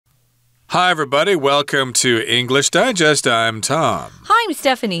Hi, everybody. Welcome to English Digest. I'm Tom. Hi, I'm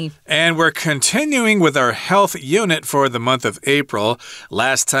Stephanie. And we're continuing with our health unit for the month of April.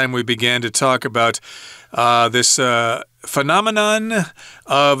 Last time we began to talk about this phenomenon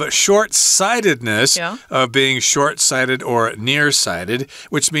of short-sightedness, of being short-sighted or nearsighted,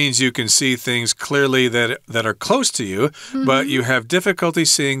 which means you can see things clearly that are close to you, but you have difficulty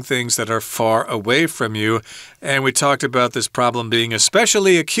seeing things that are far away from you. And we talked about this problem being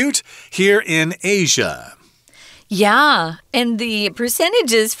especially acute here in Asia. Yeah, and the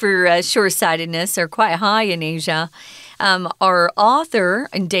percentages for short-sightedness are quite high in Asia. Our author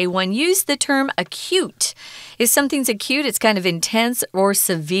in day one used the term acute. If something's acute, it's kind of intense or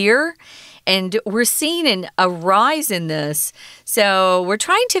severe. And we're seeing a rise in this. So we're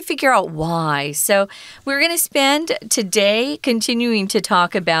trying to figure out why. So we're going to spend today continuing to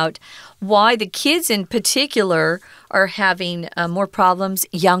talk about why the kids in particular are having more problems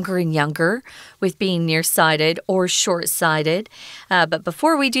younger and younger with being nearsighted or short-sighted. But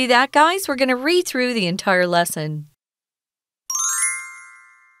before we do that, guys, we're going to read through the entire lesson.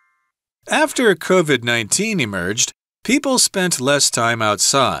 After COVID-19 emerged, people spent less time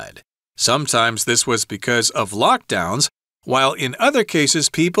outside. Sometimes this was because of lockdowns, while in other cases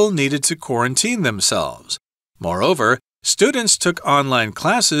people needed to quarantine themselves. Moreover, students took online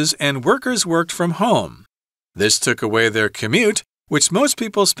classes and workers worked from home. This took away their commute, which most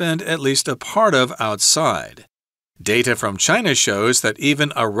people spend at least a part of outside. Data from China shows that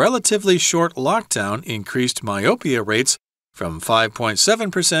even a relatively short lockdown increased myopia rates from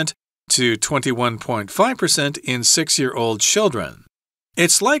 5.7% to 21.5% in 6-year-old children.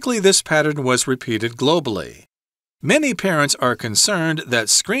 It's likely this pattern was repeated globally. Many parents are concerned that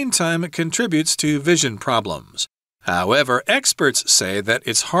screen time contributes to vision problems. However, experts say that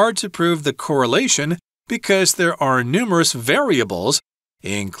it's hard to prove the correlation because there are numerous variables,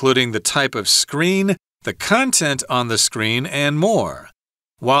 including the type of screen, the content on the screen, and more.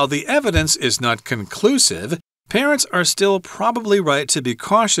 While the evidence is not conclusive, parents are still probably right to be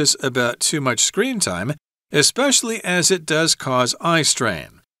cautious about too much screen time, especially as it does cause eye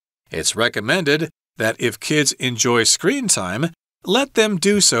strain. It's recommended that if kids enjoy screen time, let them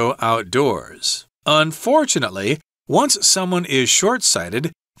do so outdoors. Unfortunately, once someone is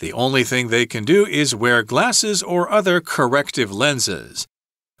short-sighted, the only thing they can do is wear glasses or other corrective lenses.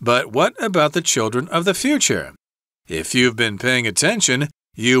 But what about the children of the future? If you've been paying attention,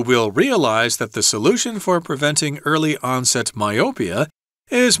 you will realize that the solution for preventing early onset myopia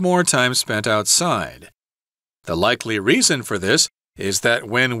is more time spent outside. The likely reason for this is that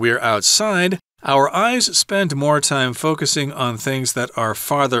when we're outside, our eyes spend more time focusing on things that are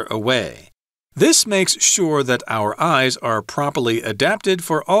farther away. This makes sure that our eyes are properly adapted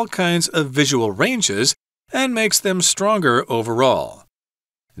for all kinds of visual ranges and makes them stronger overall.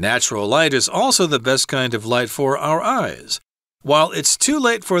 Natural light is also the best kind of light for our eyes. While it's too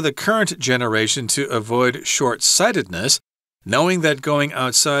late for the current generation to avoid short-sightedness, knowing that going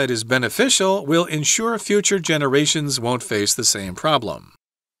outside is beneficial will ensure future generations won't face the same problem.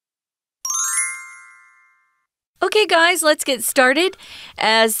 Okay, guys, let's get started.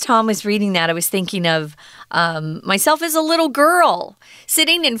 As Tom was reading that, I was thinking of myself as a little girl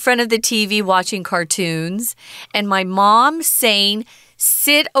sitting in front of the TV watching cartoons, and my mom saying,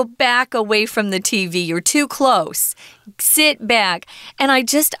 "Sit back away from the TV. You're too close. Sit back." And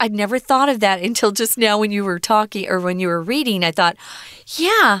I'd never thought of that until just now when you were talking or when you were reading. I thought,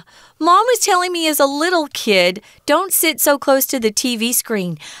 yeah, Mom was telling me as a little kid, don't sit so close to the TV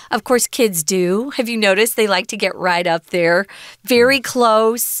screen. Of course, kids do. Have you noticed they like to get right up there, very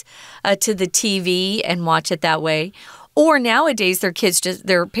close to the TV and watch it that way? Or nowadays,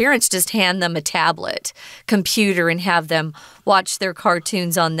 their parents just hand them a tablet, computer, and have them watch their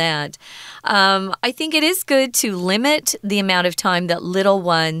cartoons on that. I think it is good to limit the amount of time that little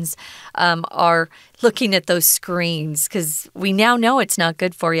ones are looking at those screens, because we now know it's not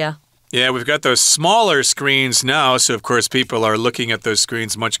good for you. Yeah, we've got those smaller screens now, so of course people are looking at those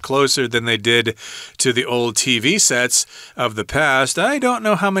screens much closer than they did to the old TV sets of the past. I don't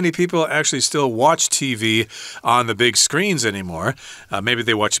know how many people actually still watch TV on the big screens anymore. Maybe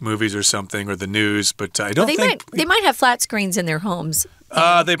they watch movies or something, or the news, but I don't think... They might have flat screens in their homes.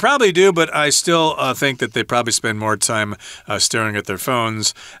 They probably do, but I still think that they probably spend more time staring at their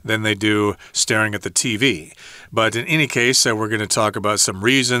phones than they do staring at the TV. But in any case, we're going to talk about some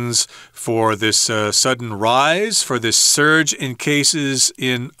reasons for this sudden rise, for this surge in cases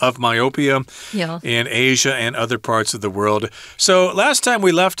of myopia in Asia and other parts of the world. So last time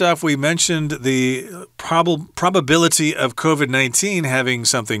we left off, we mentioned the probability of COVID-19 having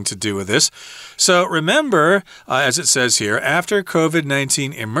something to do with this. So remember, as it says here, after COVID-19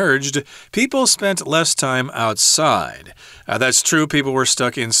 COVID-19 emerged, people spent less time outside. That's true. People were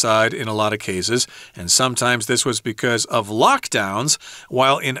stuck inside in a lot of cases, and sometimes this was because of lockdowns,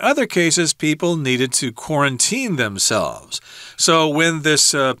 while in other cases, people needed to quarantine themselves. So when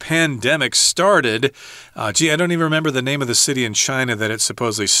this pandemic started, I don't even remember the name of the city in China that it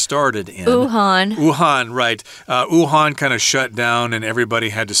supposedly started in. Wuhan. Wuhan, right. Wuhan kind of shut down and everybody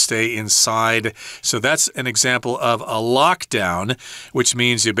had to stay inside. So that's an example of a lockdown, which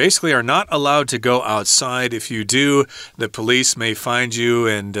means you basically are not allowed to go outside. If you do, the police may find you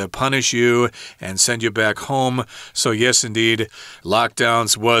and punish you and send you back home. So yes, indeed,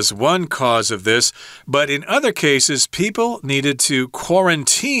 lockdowns was one cause of this. But in other cases, people needed to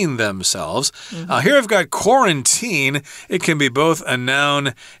quarantine themselves. Here I've got quarantine. It can be both a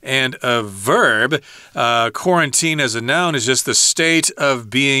noun and a verb. Quarantine as a noun is just the state of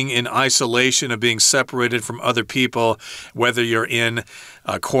being in isolation, of being separated from other people, whether you're in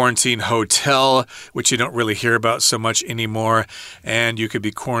a quarantine hotel, which you don't really hear about so much anymore, and you could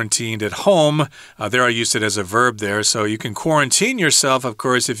be quarantined at home. There I used it as a verb there. So you can quarantine yourself, of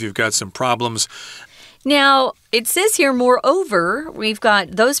course, if you've got some problems. Now, it says here, moreover, we've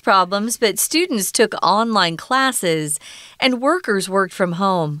got those problems, but students took online classes and workers worked from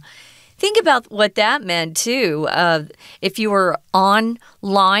home. Think about what that meant, too. If you were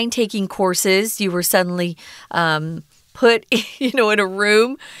online taking courses, you were suddenly put, in a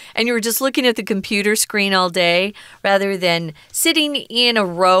room and you were just looking at the computer screen all day rather than sitting in a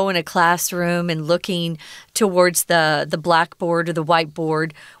row in a classroom and looking towards the blackboard or the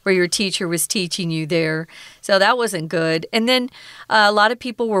whiteboard where your teacher was teaching you there. So that wasn't good. And then a lot of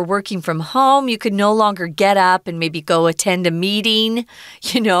people were working from home. You could no longer get up and maybe go attend a meeting.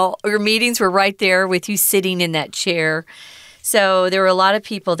 Your meetings were right there with you sitting in that chair. So there were a lot of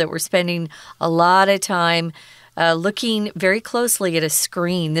people that were spending a lot of time looking very closely at a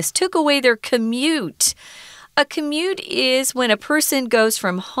screen. This took away their commute. A commute is when a person goes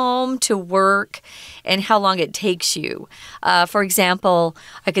from home to work and how long it takes you. For example,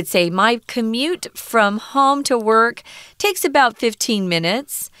 I could say my commute from home to work takes about 15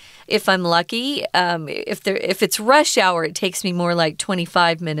 minutes. If I'm lucky, if it's rush hour, it takes me more like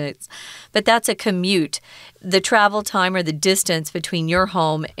 25 minutes. But that's a commute, the travel time or the distance between your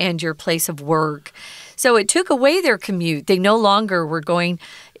home and your place of work. So it took away their commute. They no longer were going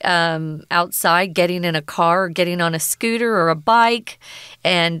outside, getting in a car, or getting on a scooter or a bike,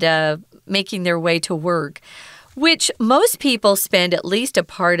 and making their way to work, which most people spend at least a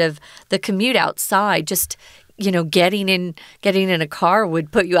part of the commute outside. Just getting in a car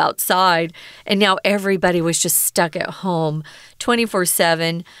would put you outside, and now everybody was just stuck at home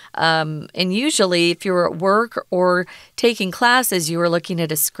 24/7. And usually, if you were at work or taking classes, you were looking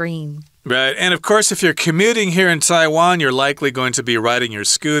at a screen. Right. And of course, if you're commuting here in Taiwan, you're likely going to be riding your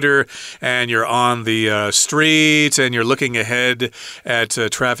scooter and you're on the street and you're looking ahead at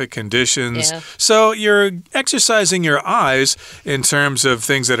traffic conditions. Yeah. So you're exercising your eyes in terms of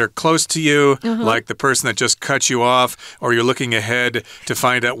things that are close to you, like the person that just cut you off, or you're looking ahead to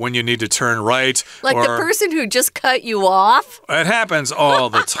find out when you need to turn right. Like the person who just cut you off? It happens all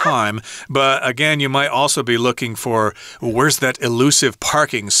the time. But again, you might also be looking for, where's that elusive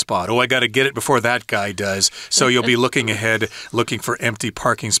parking spot? Oh, I got to get it before that guy does. So you'll be looking ahead, looking for empty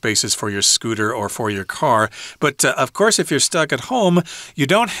parking spaces for your scooter or for your car. But of course, if you're stuck at home, you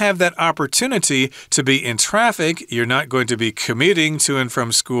don't have that opportunity to be in traffic. You're not going to be commuting to and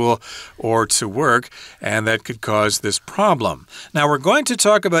from school or to work, and that could cause this problem. Now, we're going to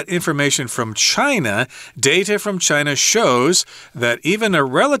talk about information from China. Data from China shows that even a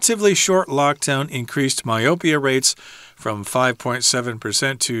relatively short lockdown increased myopia rates from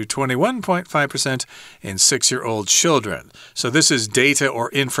 5.7% to 21.5% in 6-year-old children. So this is data or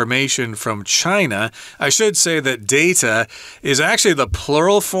information from China. I should say that data is actually the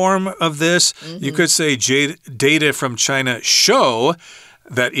plural form of this. You could say data from China show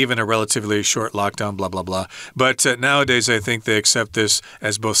that even a relatively short lockdown, blah, blah, blah. But nowadays, I think they accept this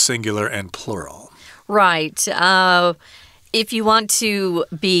as both singular and plural. Right. If you want to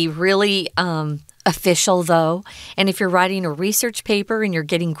be really official, though, and if you're writing a research paper and you're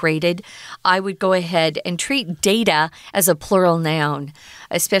getting graded, I would go ahead and treat data as a plural noun,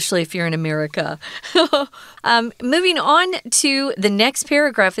 especially if you're in America. Moving on to the next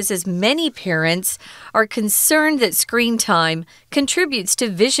paragraph, it says, many parents are concerned that screen time contributes to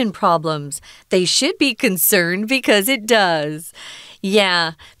vision problems. They should be concerned because it does.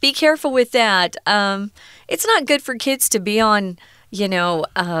 Yeah, be careful with that. It's not good for kids to be on,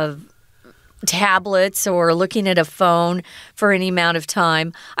 tablets or looking at a phone for any amount of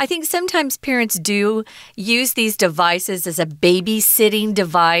time. I think sometimes parents do use these devices as a babysitting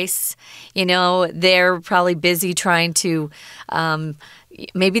device. You know, they're probably busy trying to,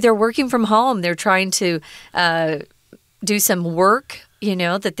 maybe they're working from home. They're trying to do some work, you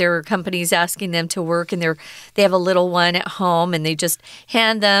know, that their company's asking them to work, and they have a little one at home, and they just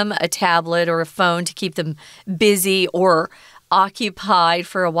hand them a tablet or a phone to keep them busy or occupied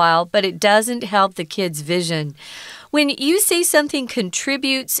for a while, but it doesn't help the kids' vision. When you say something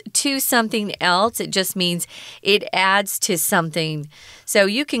contributes to something else, it just means it adds to something. So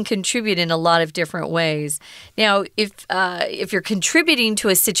you can contribute in a lot of different ways. Now, if you're contributing to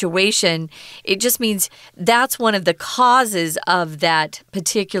a situation, it just means that's one of the causes of that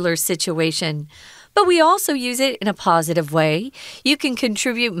particular situation. But we also use it in a positive way. You can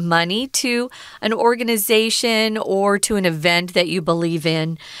contribute money to an organization or to an event that you believe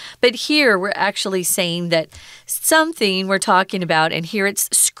in. But here we're actually saying that something we're talking about, and here it's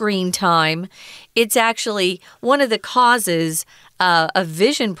screen time, it's actually one of the causes of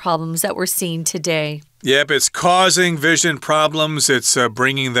vision problems that we're seeing today. Yep, it's causing vision problems. It's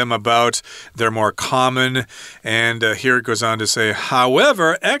bringing them about. They're more common. And here it goes on to say,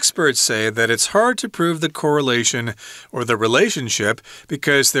 however, experts say that it's hard to prove the correlation or the relationship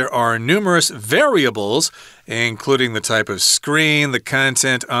because there are numerous variables, including the type of screen, the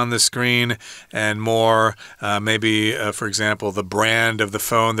content on the screen, and more. Maybe, for example, the brand of the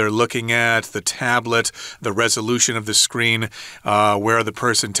phone they're looking at, the tablet, the resolution of the screen, where the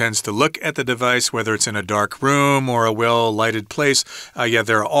person tends to look at the device, whether it's in a dark room or a well-lighted place. Yeah,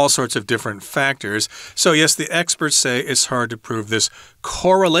 there are all sorts of different factors. So yes, the experts say it's hard to prove this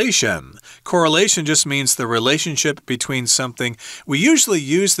correlation. Correlation just means the relationship between something. We usually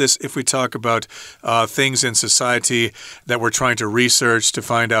use this if we talk about things in society that we're trying to research to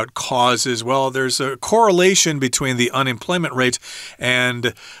find out causes. Well, there's a correlation between the unemployment rate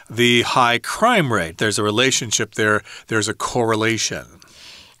and the high crime rate. There's a relationship there. There's a correlation.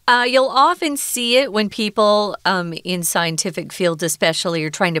 You'll often see it when people in scientific fields especially are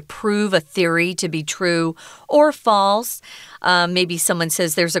trying to prove a theory to be true or false. Maybe someone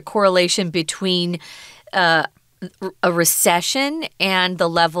says there's a correlation between a recession and the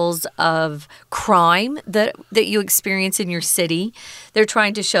levels of crime that you experience in your city. They're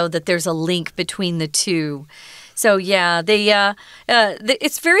trying to show that there's a link between the two. So yeah,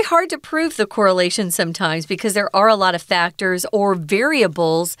 it's very hard to prove the correlation sometimes because there are a lot of factors or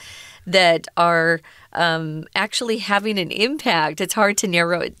variables that are actually having an impact. It's hard to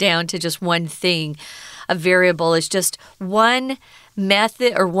narrow it down to just one thing. A variable is just one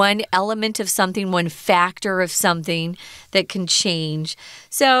method or one element of something, one factor of something that can change.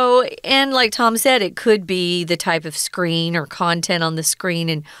 So, and like Tom said, it could be the type of screen or content on the screen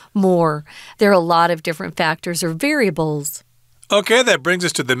and more. There are a lot of different factors or variables. Okay, that brings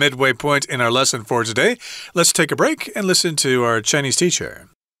us to the midway point in our lesson for today. Let's take a break and listen to our Chinese teacher.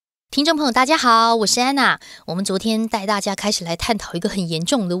 听众朋友大家好，我是安娜。我们昨天带大家开始来探讨一个很严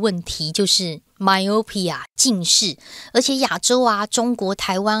重的问题，就是 myopia 近视。而且亚洲啊，中国、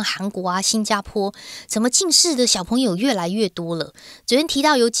台湾、韩国啊、新加坡，怎么近视的小朋友越来越多了？昨天提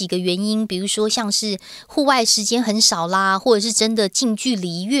到有几个原因，比如说像是户外时间很少啦，或者是真的近距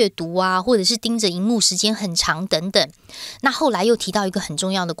离阅读啊，或者是盯着荧幕时间很长等等。那后来又提到一个很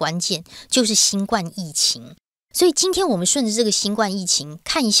重要的关键，就是新冠疫情。所以今天我们顺着这个新冠疫情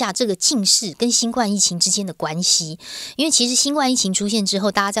看一下这个近视跟新冠疫情之间的关系，因为其实新冠疫情出现之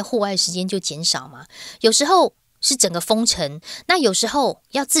后，大家在户外的时间就减少嘛，有时候是整个封城，那有时候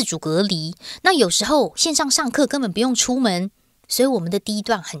要自主隔离，那有时候线上上课根本不用出门，所以我们的第一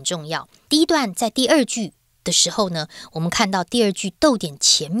段很重要。第一段在第二句的时候呢，我们看到第二句逗点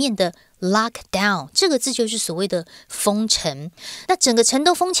前面的 lockdown 这个字就是所谓的封城，那整个城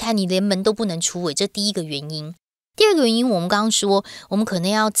都封起来，你连门都不能出，这第一个原因。第二个原因，我们刚刚说，我们可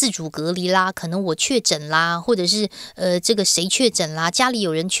能要自主隔离啦，可能我确诊啦，或者是这个谁确诊啦，家里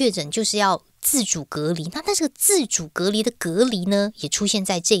有人确诊，就是要自主隔离。那这个自主隔离的隔离呢，也出现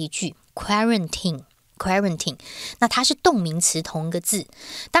在这一句 quarantine， 那它是动名词同一个字。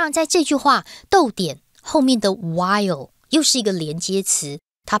当然，在这句话逗点后面的 while 又是一个连接词。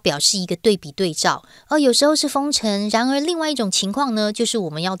它表示一个对比对照，有时候是封城，然而另外一种情况呢，就是我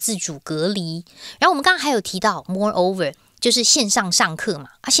们要自主隔离。然后我们刚刚还有提到 moreover 就是线上上课嘛，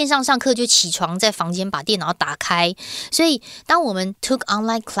线上上课就起床在房间把电脑打开，所以当我们 took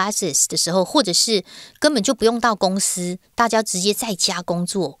online classes 的时候，或者是根本就不用到公司，大家直接在家工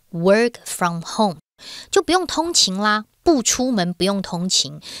作 work from home， 就不用通勤啦，不出门不用通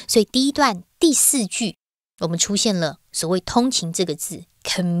勤，所以第一段第四句我们出现了所谓通勤这个字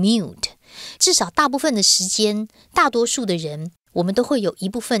commute， 至少大部分的时间，大多数的人我们都会有一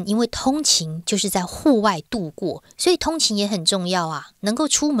部分因为通勤就是在户外度过，所以通勤也很重要啊，能够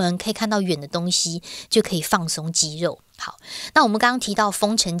出门可以看到远的东西，就可以放松肌肉。好，那我们刚刚提到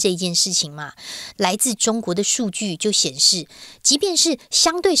封城这件事情嘛，来自中国的数据就显示，即便是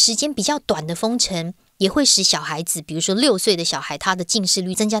相对时间比较短的封城，也会使小孩子，比如说6岁的小孩，他的近视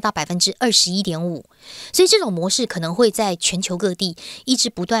率增加到 21.5%， 所以这种模式可能会在全球各地一直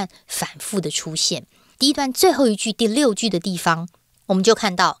不断反复的出现。第一段最后一句第6句的地方，我们就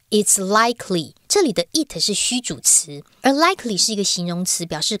看到 It's likely， 这里的 it 是虚主词，而 likely 是一个形容词，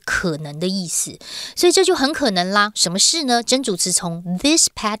表示可能的意思，所以这就很可能啦。什么事呢？真主词从 this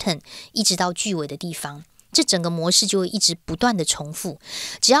pattern 一直到句尾的地方，这整个模式就会一直不断的重复。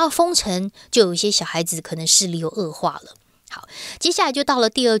只要封城，就有一些小孩子可能视力又恶化了。好，接下来就到了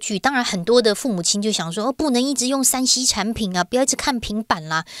第2句，当然很多的父母亲就想说，不能一直用3C 产品啊，不要一直看平板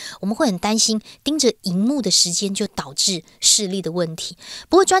啦，我们会很担心盯着荧幕的时间就导致视力的问题。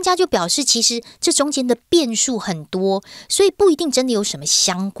不过专家就表示，其实这中间的变数很多，所以不一定真的有什么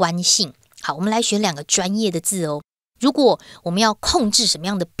相关性。好，我们来学2个专业的字哦。如果我们要控制什么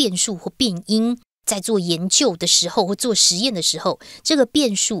样的变数或变因，在做研究的时候或做实验的时候，这个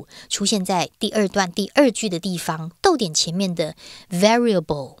变数出现在第2段第2句的地方，逗点前面的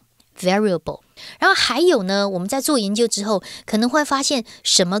variable。然后还有呢，我们在做研究之后，可能会发现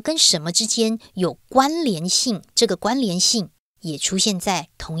什么跟什么之间有关联性，这个关联性也出现在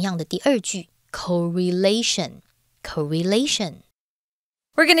同样的第2句 correlation。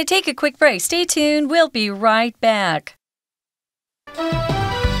 We're going to take a quick break. Stay tuned. We'll be right back.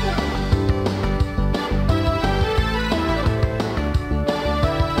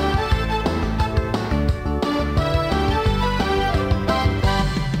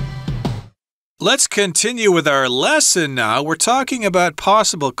 Let's continue with our lesson now. We're talking about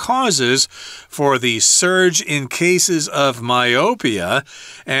possible causes for the surge in cases of myopia.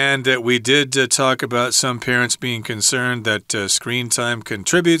 And we did talk about some parents being concerned that screen time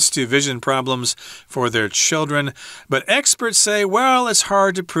contributes to vision problems for their children. But experts say, well, it's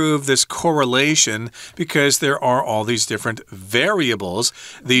hard to prove this correlation because there are all these different variables,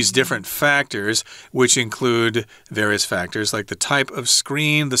 these different factors, which include various factors like the type of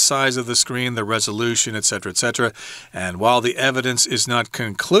screen, the size of the screen, the resolution, etc., etc. And while the evidence is not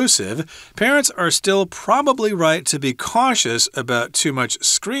conclusive, parents are still probably right to be cautious about too much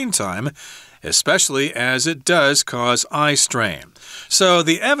screen time, especially as it does cause eye strain. So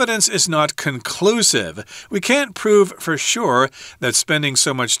the evidence is not conclusive. We can't prove for sure that spending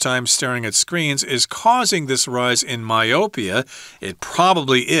so much time staring at screens is causing this rise in myopia. It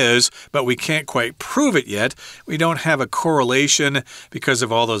probably is, but we can't quite prove it yet. We don't have a correlation because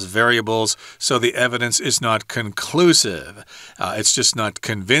of all those variables, so the evidence is not conclusive. It's just not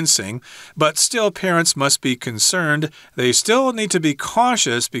convincing. But still, parents must be concerned. They still need to be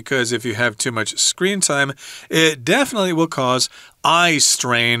cautious because if you have too much screen time, it definitely will cause eye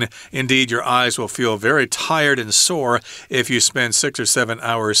strain. Indeed, your eyes will feel very tired and sore if you spend 6 or 7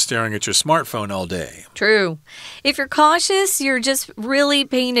 hours staring at your smartphone all day. True. If you're cautious, you're just really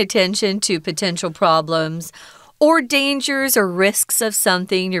paying attention to potential problems or dangers or risks of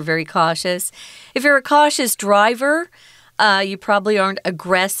something. You're very cautious. If you're a cautious driver, you probably aren't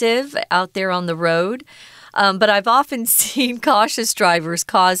aggressive out there on the road. But I've often seen cautious drivers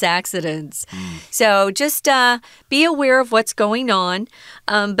cause accidents. So just be aware of what's going on.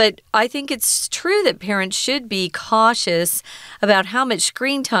 But I think it's true that parents should be cautious about how much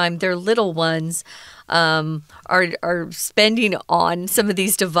screen time their little ones are spending on some of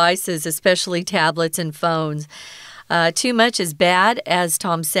these devices, especially tablets and phones. Too much is bad, as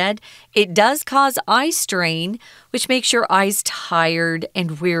Tom said. It does cause eye strain, which makes your eyes tired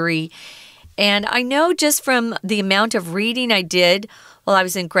and weary.And I know just from the amount of reading I did while I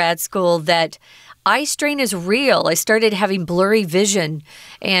was in grad school that eye strain is real. I started having blurry vision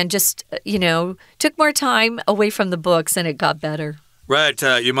and just, took more time away from the books and it got better. Right.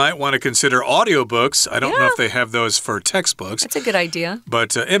 You might want to consider audiobooks. I don't know if they have those for textbooks. That's a good idea.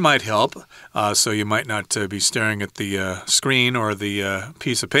 But it might help. So you might not be staring at the screen or the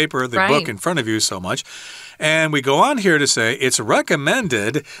piece of paper, the book in front of you so much.And we go on here to say it's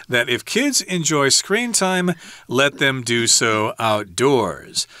recommended that if kids enjoy screen time, let them do so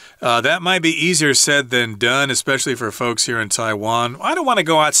outdoors. That might be easier said than done, especially for folks here in Taiwan. I don't want to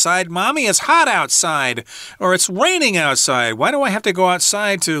go outside, Mommy. It's hot outside. Or it's raining outside. Why do I have to go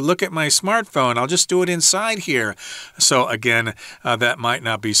outside to look at my smartphone? I'll just do it inside here. So again, that might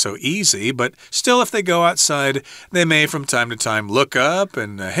not be so easy. But still, if they go outside, they may from time to time look up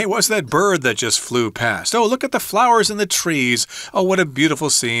and, hey, what's that bird that just flew past? Oh, look at the flowers in the trees. Oh, what a beautiful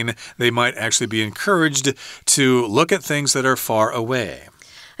scene. They might actually be encouraged to look at things that are far away.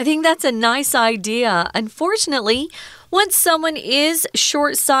 I think that's a nice idea. Unfortunately, once someone is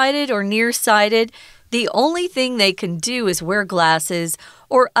short-sighted or nearsighted, the only thing they can do is wear glasses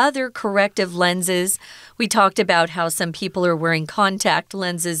or other corrective lenses. We talked about how some people are wearing contact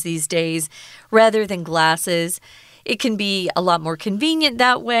lenses these days rather than glasses. It can be a lot more convenient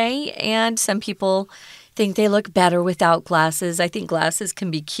that way, and some people think they look better without glasses. I think glasses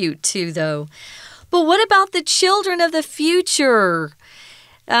can be cute too, though. But what about the children of the future?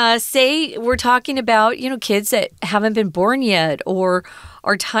 Say we're talking about, kids that haven't been born yet or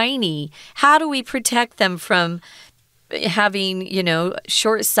are tiny. How do we protect them from having,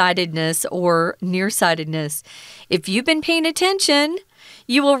 short-sightedness or nearsightedness? If you've been paying attention,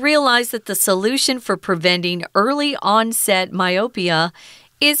 you will realize that the solution for preventing early onset myopia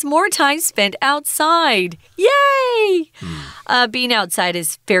is more time spent outside. Yay! Being outside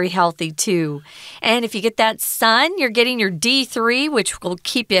is very healthy too. And if you get that sun, you're getting your D3, which will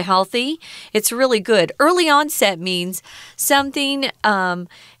keep you healthy. It's really good. Early onset means something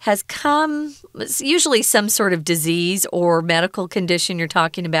has come, usually some sort of disease or medical condition you're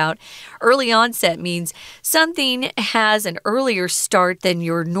talking about. Early onset means something has an earlier start than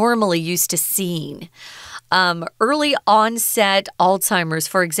you're normally used to seeing. Early onset Alzheimer's,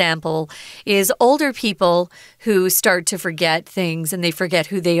 for example, is older people who start to forget things and they forget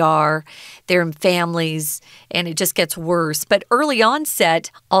who they are. They're in families and it just gets worse. But early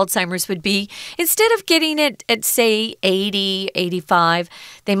onset Alzheimer's would be, instead of getting it at, say, 80, 85,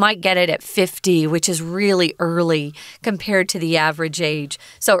 they might get it at 50, which is really early compared to the average age.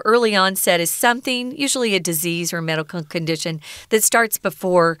 So early onset is something, usually a disease or a medical condition, that starts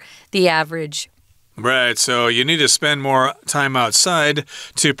before the average. Right, so you need to spend more time outside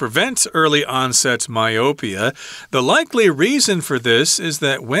to prevent early onset myopia. The likely reason for this is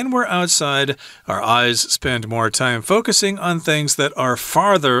that when we're outside, our eyes spend more time focusing on things that are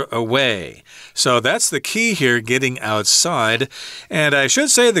farther away. So that's the key here, getting outside. And I should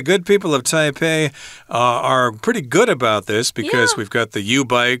say the good people of Taipei are pretty good about this because we've got the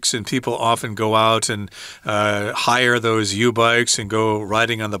U-bikes and people often go out and hire those U-bikes and go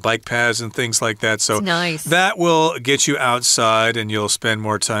riding on the bike paths and things like that. So nice. That will get you outside and you'll spend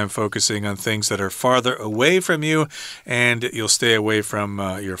more time focusing on things that are farther away from you and you'll stay away from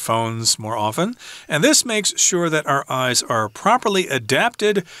your phones more often. And this makes sure that our eyes are properly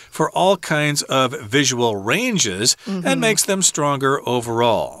adapted for all kinds of visual ranges and makes them stronger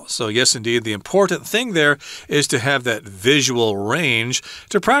overall. So yes, indeed, the important thing there is to have that visual range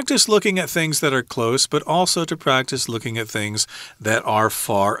to practice looking at things that are close, but also to practice looking at things that are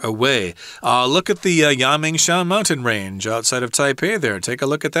far away. Look at the Yangmingshan mountain range outside of Taipei there. Take a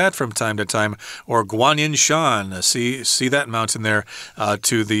look at that from time to time. Or Guanyinshan. See that mountain there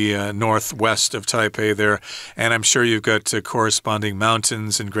to the northwest of Taipei there. And I'm sure you've got corresponding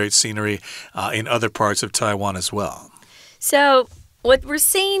mountains and great scenery in other parts of Taiwan as well. So what we're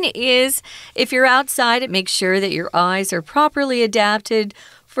saying is if you're outside, it makes sure that your eyes are properly adapted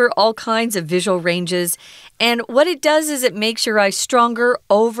for all kinds of visual ranges. And what it does is it makes your eyes stronger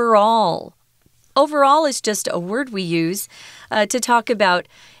overall. Overall is just a word we use to talk about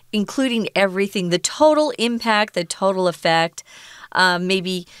including everything, the total impact, the total effect.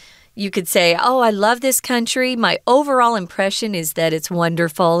 Maybe you could say, oh, I love this country. My overall impression is that it's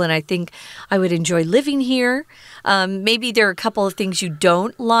wonderful and I think I would enjoy living here. Maybe there are a couple of things you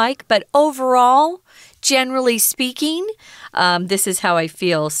don't like, but overall, generally speaking, this is how I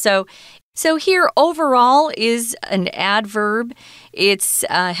feel. So here, overall is an adverb. It's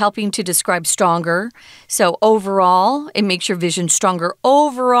helping to describe stronger. So overall, it makes your vision stronger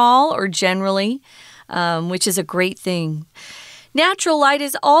overall or generally, which is a great thing. Natural light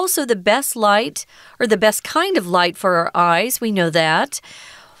is also the best light or the best kind of light for our eyes. We know that.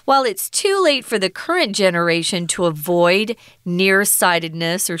 While it's too late for the current generation to avoid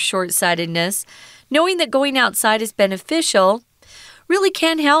nearsightedness or short-sightedness, knowing that going outside is beneficial really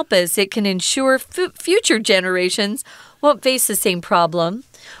can help us. It can ensure future generations won't face the same problem.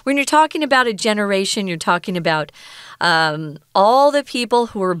 When you're talking about a generation, you're talking about all the people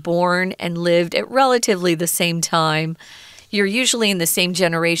who were born and lived at relatively the same time. you're usually in the same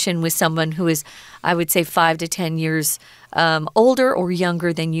generation with someone who is, I would say, 5 to 10 years older or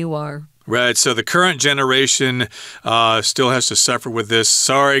younger than you are. Right, so the current generation still has to suffer with this.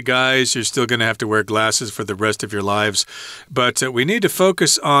 Sorry, guys, you're still going to have to wear glasses for the rest of your lives. But we need to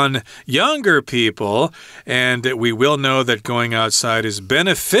focus on younger people, and we will know that going outside is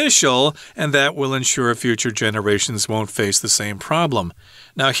beneficial, and that will ensure future generations won't face the same problem.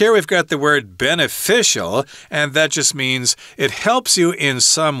 Now, here we've got the word beneficial, and that just means it helps you in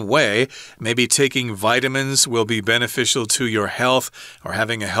some way. Maybe taking vitamins will be beneficial to your health, or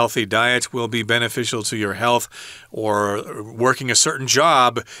having a healthy diet will be beneficial to your health, or working a certain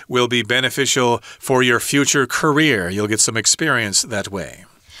job will be beneficial for your future career. You'll get some experience that way.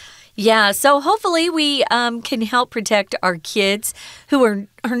 Yeah, so hopefully we can help protect our kids who are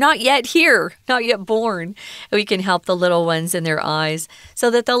not yet here, not yet born. We can help the little ones in their eyes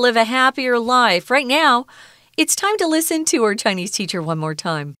so that they'll live a happier life. Right now, it's time to listen to our Chinese teacher one more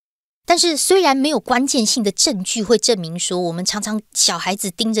time. 但是虽然没有关键性的证据会证明说我们常常小孩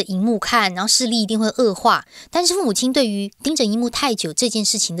子盯着荧幕看，然后视力一定会恶化，但是父母亲对于盯着荧幕太久这件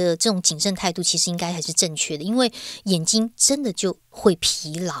事情的这种谨慎态度其实应该还是正确的，因为眼睛真的就会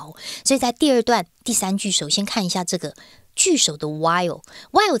疲劳。所以在第二段第三句，首先看一下这个句首的 while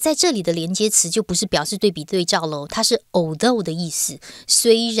在这里的连接词就不是表示对比对照咯，它是 although 的意思，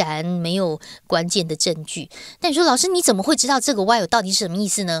虽然没有关键的证据。那你说老师你怎么会知道这个 while 到底是什么意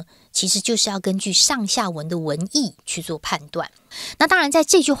思呢？其实就是要根据上下文的文意去做判断。那当然在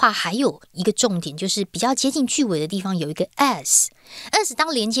这句话还有一个重点，就是比较接近句尾的地方有一个 as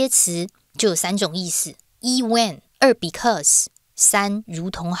当连接词就有3种意思，一 when， 2 because，3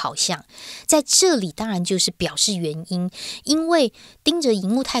如同好像，在这里当然就是表示原因，因为盯着荧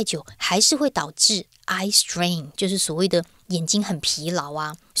幕太久还是会导致 eye strain， 就是所谓的眼睛很疲劳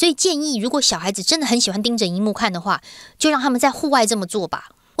啊。所以建议如果小孩子真的很喜欢盯着荧幕看的话，就让他们在户外这么做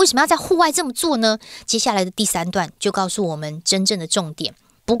吧。为什么要在户外这么做呢？接下来的第3段就告诉我们真正的重点。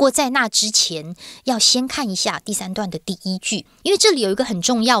不过在那之前要先看一下第3段的第1句，因为这里有一个很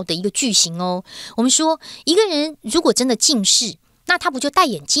重要的一个句型哦。我们说一个人如果真的近视，那他不就戴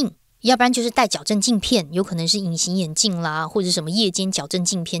眼镜，要不然就是戴矫正镜片，有可能是隐形眼镜啦，或者什么夜间矫正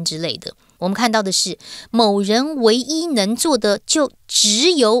镜片之类的。我们看到的是某人唯一能做的就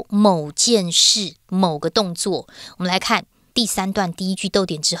只有某件事，某个动作。我们来看第3段第1句逗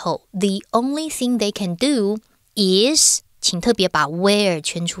点之后 The only thing they can do is， 请特别把 where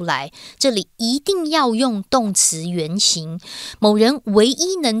圈出来，这里一定要用动词原形。某人唯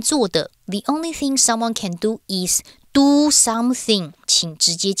一能做的 The only thing someone can do is do something， 请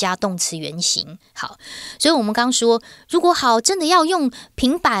直接加动词原形。好，所以我们刚说如果真的要用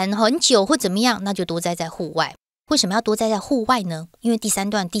平板很久或怎么样，那就多待在户外。为什么要多待在户外呢？因为第3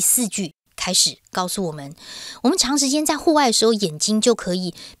段第4句开始告诉我们长时间在户外的时候，眼睛就可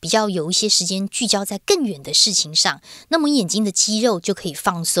以比较有一些时间聚焦在更远的事情上，那么眼睛的肌肉就可以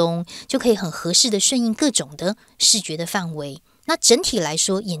放松，就可以很合适的顺应各种的视觉的范围。那整体来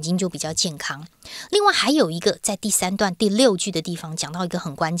说眼睛就比较健康。另外还有一个在第3段第6句的地方讲到一个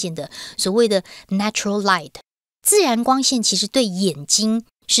很关键的所谓的 natural light， 自然光线其实对眼睛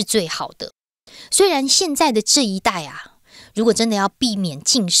是最好的。虽然现在的这一代如果真的要避免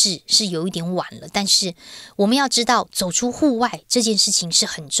近视是有一点晚了，但是我们要知道走出户外这件事情是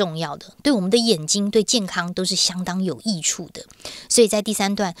很重要的，对我们的眼睛对健康都是相当有益处的。所以在第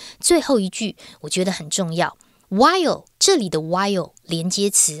3段最后一句我觉得很重要， while 这里的 while 连接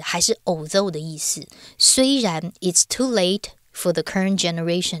词还是 although 的意思，虽然 it's too late for the current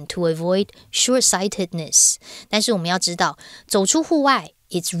generation to avoid short-sightedness， 但是我们要知道走出户外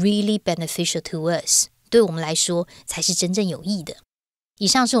it's really beneficial to us，对我们来说才是真正有益的。以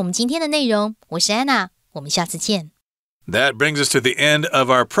上是我们今天的内容，我是安娜，我们下次见。That brings us to the end of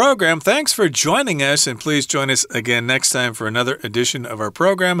our program. Thanks for joining us, and please join us again next time for another edition of our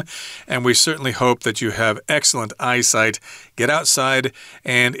program. And we certainly hope that you have excellent eyesight. Get outside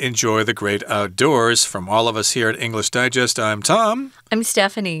and enjoy the great outdoors. From all of us here at English Digest, I'm Tom. I'm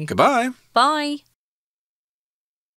Stephanie. Goodbye. Bye.